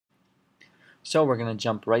So we're going to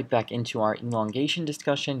jump right back into our elongation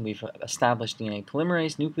discussion. We've established DNA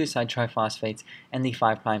polymerase, nucleoside triphosphates, and the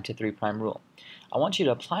 5' to 3' rule. I want you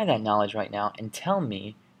to apply that knowledge right now and tell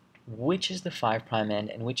me which is the 5' end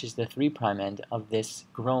and which is the 3' end of this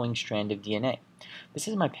growing strand of DNA. This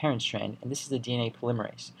is my parent strand, and this is the DNA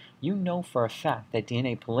polymerase. You know for a fact that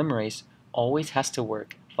DNA polymerase always has to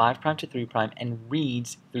work 5' to 3' and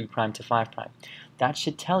reads 3' to 5'. That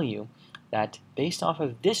should tell you that based off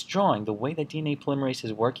of this drawing, the way that DNA polymerase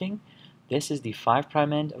is working, this is the 5'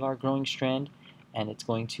 end of our growing strand, and it's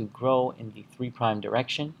going to grow in the 3'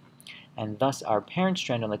 direction, and thus our parent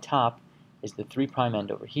strand on the top is the 3' end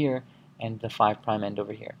over here and the 5' end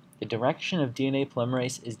over here. The direction of DNA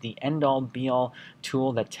polymerase is the end-all be-all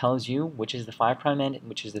tool that tells you which is the 5' end and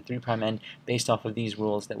which is the 3' end based off of these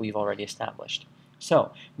rules that we've already established.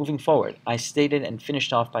 So, moving forward, I stated and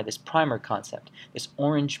finished off by this primer concept. This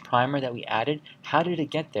orange primer that we added, how did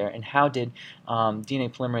it get there, and how did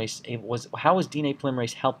DNA polymerase, how was DNA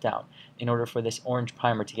polymerase helped out in order for this orange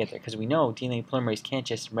primer to get there? Because we know DNA polymerase can't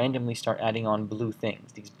just randomly start adding on blue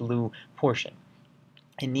things, these blue portion.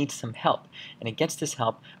 It needs some help, and it gets this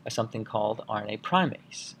help by something called RNA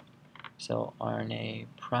primase. So RNA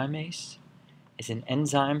primase is an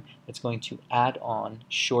enzyme that's going to add on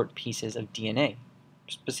short pieces of DNA,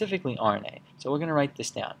 specifically RNA. So we're going to write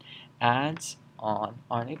this down. RNA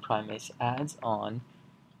primase adds on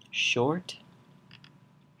short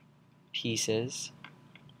pieces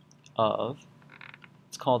of,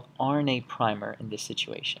 it's called RNA primer in this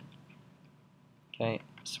situation. Okay,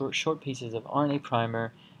 so short pieces of RNA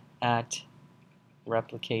primer at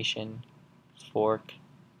replication fork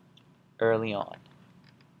early on.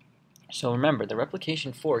 So remember, the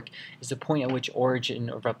replication fork is the point at which origin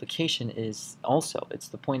of replication is also. It's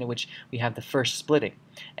the point at which we have the first splitting.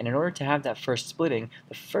 And in order to have that first splitting,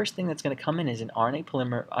 the first thing that's going to come in is an RNA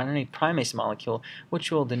primase molecule,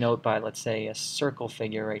 which we'll denote by, let's say, a circle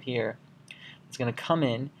figure right here. It's going to come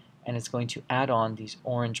in and it's going to add on these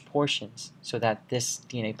orange portions so that this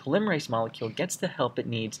DNA polymerase molecule gets the help it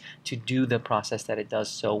needs to do the process that it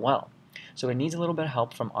does so well. So it needs a little bit of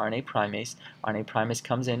help from RNA primase. RNA primase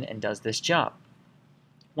comes in and does this job.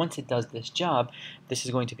 Once it does this job, this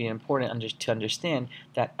is going to be important to understand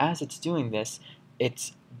that as it's doing this,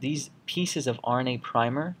 these pieces of RNA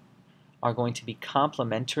primer are going to be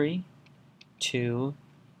complementary to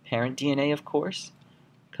parent DNA, of course,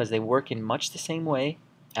 because they work in much the same way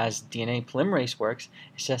as DNA polymerase works.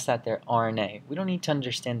 It's just that they're RNA. We don't need to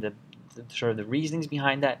understand the reasonings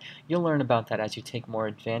behind that. You'll learn about that as you take more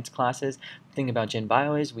advanced classes. The thing about Gen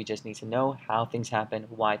Bio is we just need to know how things happen,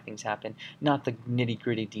 why things happen, not the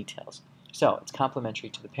nitty-gritty details. So it's complementary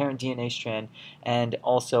to the parent DNA strand, and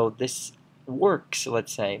also this works,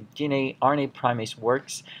 let's say, RNA primase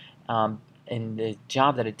works in the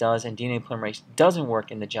job that it does, and DNA polymerase doesn't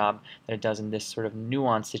work in the job that it does in this sort of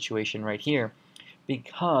nuanced situation right here,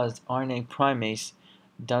 because RNA primase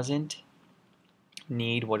doesn't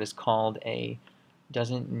need what is called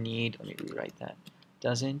doesn't need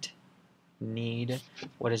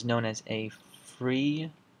what is known as a free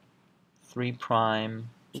 3',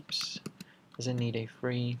 doesn't need a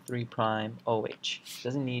free 3' OH.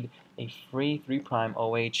 Doesn't need a free 3'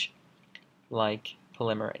 OH like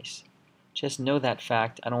polymerase. Just know that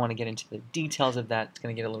fact. I don't want to get into the details of that. It's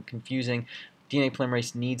going to get a little confusing. DNA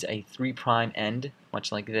polymerase needs a 3' end,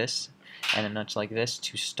 much like this, and much like this,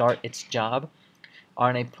 to start its job.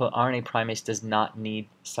 RNA primase does not need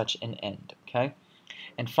such an end, okay?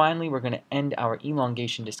 And finally, we're going to end our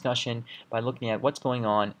elongation discussion by looking at what's going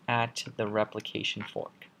on at the replication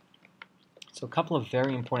fork. So a couple of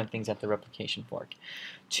very important things at the replication fork.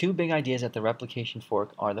 Two big ideas at the replication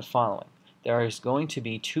fork are the following. There is going to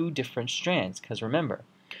be two different strands, because remember,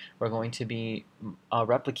 we're going to be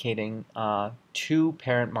replicating two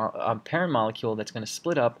parent molecule that's going to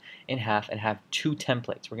split up in half and have two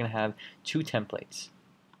templates. We're going to have two templates.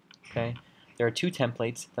 Okay, there are two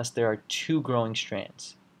templates, thus there are two growing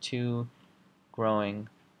strands. Two growing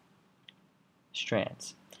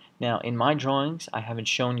strands. Now, in my drawings, I haven't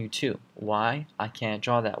shown you two. Why? I can't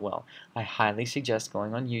draw that well. I highly suggest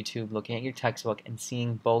going on YouTube, looking at your textbook, and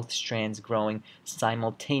seeing both strands growing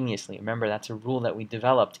simultaneously. Remember, that's a rule that we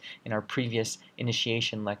developed in our previous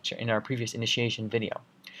initiation lecture, in our previous initiation video.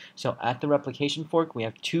 So at the replication fork, we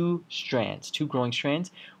have two strands, two growing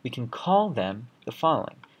strands. We can call them the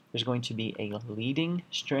following. There's going to be a leading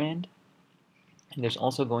strand, and there's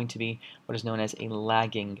also going to be what is known as a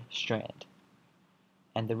lagging strand.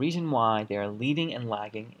 And the reason why they are leading and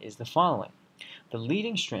lagging is the following. The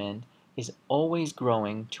leading strand is always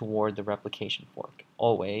growing toward the replication fork.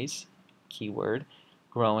 Always, keyword,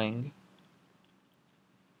 growing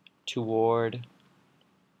toward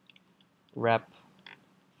rep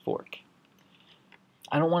fork.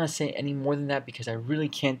 I don't want to say any more than that because I really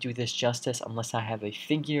can't do this justice unless I have a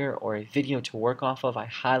figure or a video to work off of. I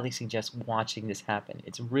highly suggest watching this happen.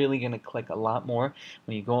 It's really going to click a lot more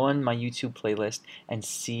when you go on my YouTube playlist and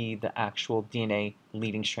see the actual DNA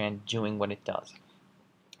leading strand doing what it does.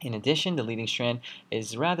 In addition, the leading strand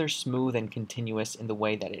is rather smooth and continuous in the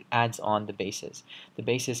way that it adds on the bases. The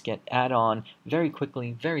bases get added on very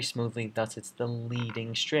quickly, very smoothly, thus it's the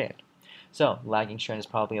leading strand. So, lagging strand is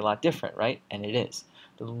probably a lot different, right? And it is.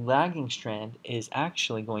 The lagging strand is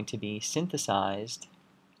actually going to be synthesized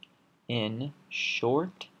in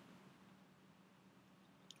short,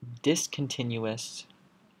 discontinuous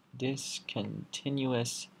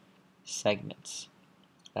segments.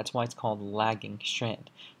 That's why it's called lagging strand.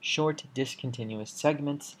 Short, discontinuous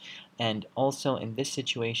segments, and also in this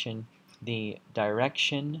situation, the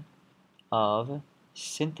direction of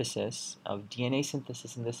synthesis, of DNA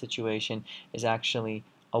synthesis in this situation, is actually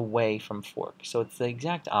away from fork. So it's the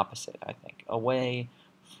exact opposite, I think, away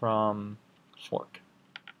from fork.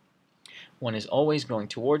 One is always going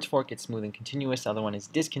towards fork, it's smooth and continuous. The other one is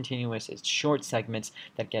discontinuous, it's short segments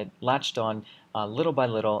that get latched on little by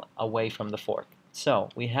little away from the fork. So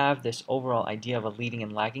we have this overall idea of a leading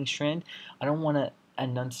and lagging strand. I don't want to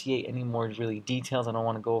enunciate any more really details. I don't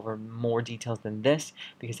want to go over more details than this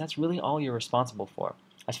because that's really all you're responsible for.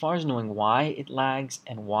 As far as knowing why it lags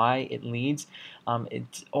and why it leads,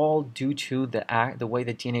 it's all due to the way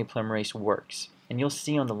that DNA polymerase works. And you'll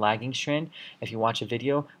see on the lagging strand, if you watch a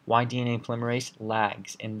video, why DNA polymerase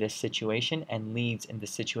lags in this situation and leads in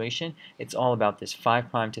this situation. It's all about this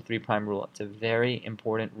 5' to 3' rule. It's a very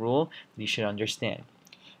important rule that you should understand.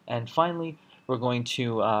 And finally, we're going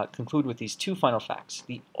to conclude with these two final facts.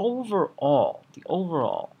 The overall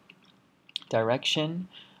direction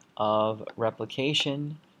of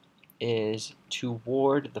replication is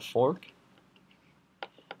toward the fork,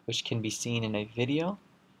 which can be seen in a video.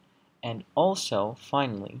 And also,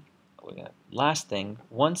 finally, last thing,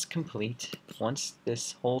 once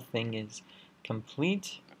this whole thing is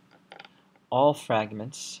complete, all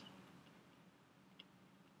fragments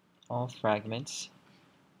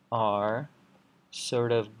are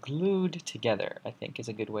sort of glued together, I think is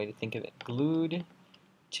a good way to think of it. Glued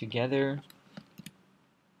together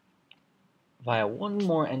via one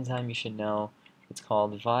more enzyme you should know. It's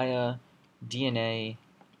called via DNA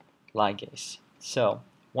ligase. So,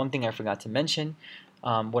 one thing I forgot to mention,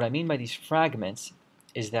 what I mean by these fragments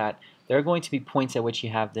is that there are going to be points at which you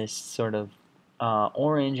have this sort of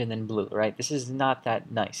orange and then blue, right? This is not that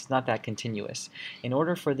nice. It's not that continuous. In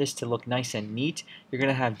order for this to look nice and neat, you're going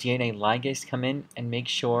to have DNA ligase come in and make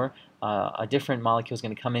sure a different molecule is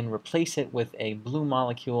going to come in, replace it with a blue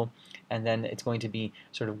molecule, and then it's going to be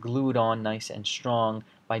sort of glued on nice and strong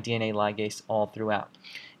by DNA ligase all throughout.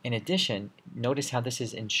 In addition, notice how this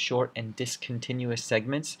is in short and discontinuous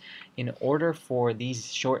segments. In order for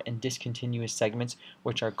these short and discontinuous segments,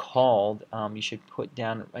 which are called, you should put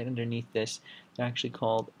down right underneath this, they're actually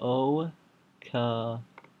called Okazaki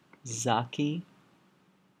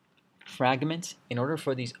fragments. In order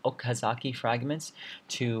for these Okazaki fragments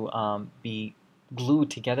to be glued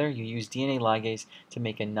together, you use DNA ligase to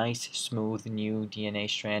make a nice, smooth, new DNA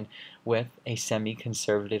strand with a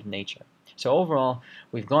semi-conservative nature. So overall,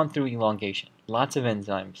 we've gone through elongation, lots of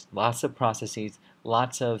enzymes, lots of processes,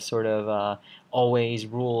 lots of sort of always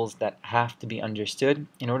rules that have to be understood.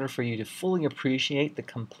 In order for you to fully appreciate the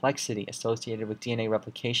complexity associated with DNA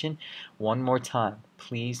replication, one more time,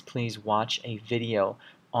 please watch a video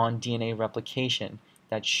on DNA replication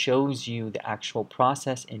that shows you the actual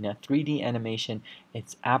process in a 3D animation.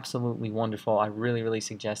 It's absolutely wonderful. I really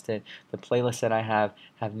suggest it. The playlists that I have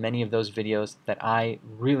many of those videos that I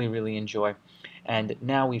really enjoy. And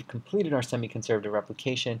now we've completed our semi-conservative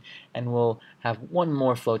replication, and we'll have one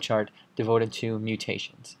more flowchart devoted to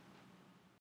mutations.